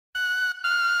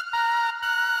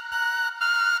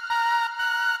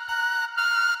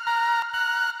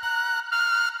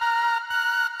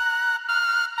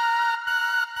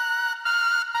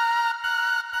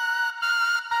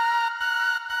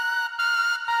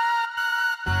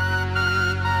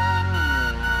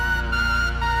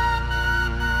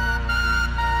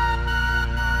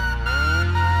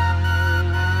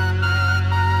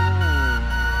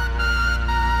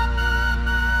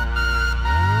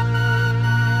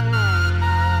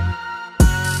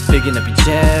Bigging up your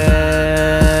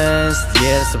chest,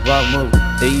 yeah, that's the wrong move.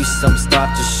 They use some stop,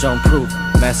 just show 'em proof.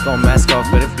 Mask on, mask off,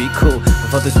 better be cool.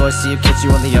 Before this voice see you catch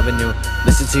you on the avenue.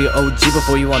 Listen to your OG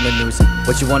before you on the news.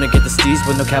 What you wanna get the steez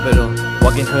with no capital.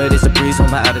 Walking hood is a breeze on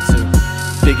my attitude.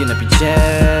 Bigging up your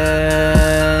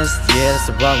chest, yeah, that's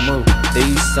the wrong move. They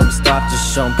use some stop,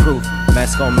 just show 'em proof.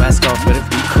 Mask on, mask off, better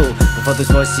be cool. Before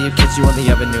this voice see you catch you on the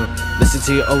avenue. Listen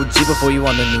to your OG before you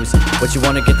on the news. What you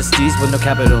wanna get the steez with no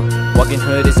capital. Walking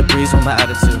hood is a breeze on my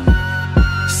attitude.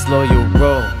 Slow your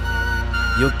roll,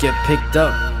 you'll get picked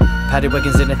up. Paddy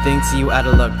wagon's in a thing till you out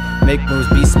of luck. Make moves,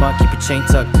 be smart, keep your chain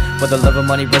tucked. For the love of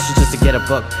money, rushing just to get a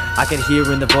buck. I can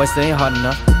hear in the voice, they ain't hard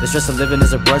enough. The stress of living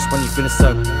is a rush when you feelin'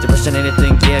 stuck. Depression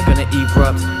anything, yeah, gonna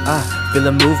erupt. Feel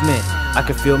a movement, I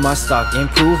can feel my stock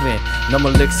improving. No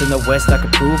more licks in the west, I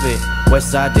can prove it. West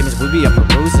side demons, we be up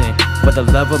perusing. For the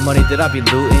love of money that I be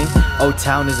looting. Old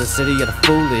Town is a city of the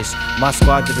foolish. My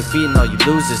squad to defeating all you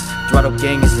losers. Throttle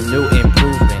gang is the new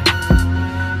improvement.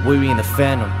 We be in the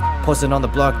phantom. Posting on the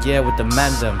block, yeah, with the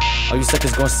mandem. All you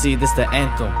suckers gon' see this the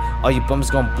anthem. All you bums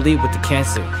gon' bleed with the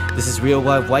cancer. This is real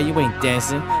life, why you ain't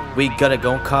dancing? We gotta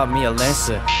go call me a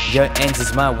lancer. Your ends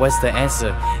is mine, what's the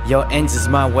answer? Your ends is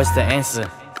mine, what's the answer?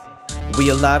 We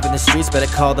alive in the streets, better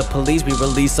call the police. We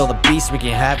release all the beasts, we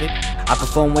can have it. I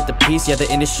perform with the peace, yeah, the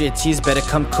industry of cheese. Better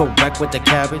come correct with the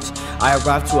cabbage. I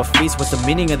arrive to a feast, what's the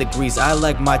meaning of the grease? I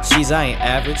like my cheese, I ain't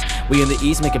average. We in the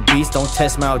east, making beats, don't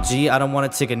test my OG. I don't wanna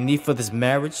take a knee for this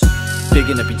marriage.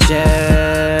 Bigging up your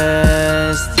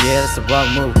chest, yeah, that's the wrong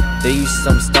move. They use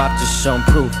some stop, just show 'em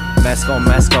proof. Mask on,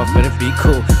 mask off, better be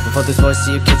cool. Before this voice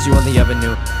see you catch you on the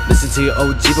avenue. Listen to your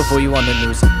OG before you on the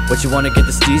news. What you wanna get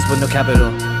the steez with no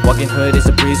capital. Walking hood is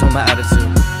a breeze with my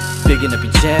attitude. Bigging up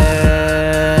your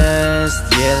chest,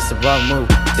 yeah, that's the wrong move.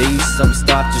 They use some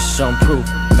stop, just show 'em proof.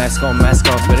 Mask on, mask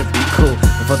off, better be cool.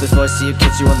 Before this voice see you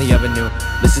catch you on the avenue.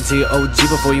 Listen to your OG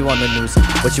before you on the news.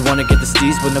 What you wanna get the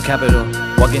steez with no capital.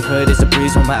 Walking hood is a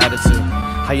breeze with my attitude.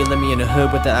 How you let me in the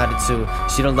hood with the attitude?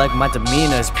 She don't like my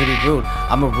demeanor, it's pretty rude.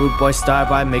 I'm a rude boy, star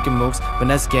by making moves.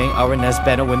 Finesse gang, RNS,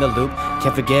 battle in the loop.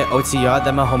 Can't forget OTR,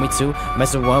 that my homie too.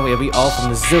 Messin' one way, we all from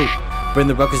the zoo. Bring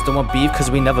the ruckus, don't want beef,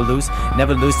 cause we never lose.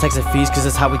 Never lose taxes and fees, cause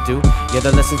that's how we do. Yeah,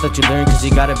 the lessons that you learn, cause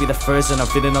you gotta be the first. And I'm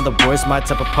feeling on the worst, my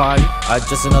type of party.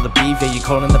 Just another beef, yeah, you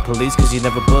calling the police, cause you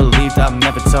never believed I'm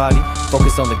never tardy.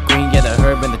 Focus on the green, yeah, the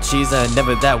herb and the cheese. I ain't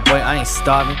never that way, I ain't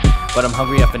starving. But I'm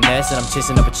hungry at finesse, and I'm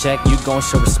chasing up a check. You gon'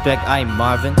 show respect, I ain't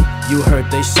Marvin. You heard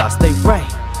they shots, they right.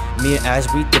 Me and Ash,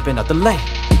 we dipping out the lane.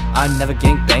 I never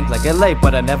gang bang like LA,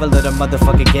 but I never let a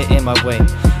motherfucker get in my way.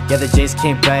 Yeah, the J's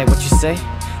came back, what you say?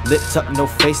 Lipped up, no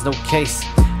face, no case.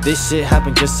 This shit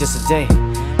happened just yesterday.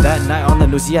 That night on the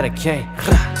news, he had a K.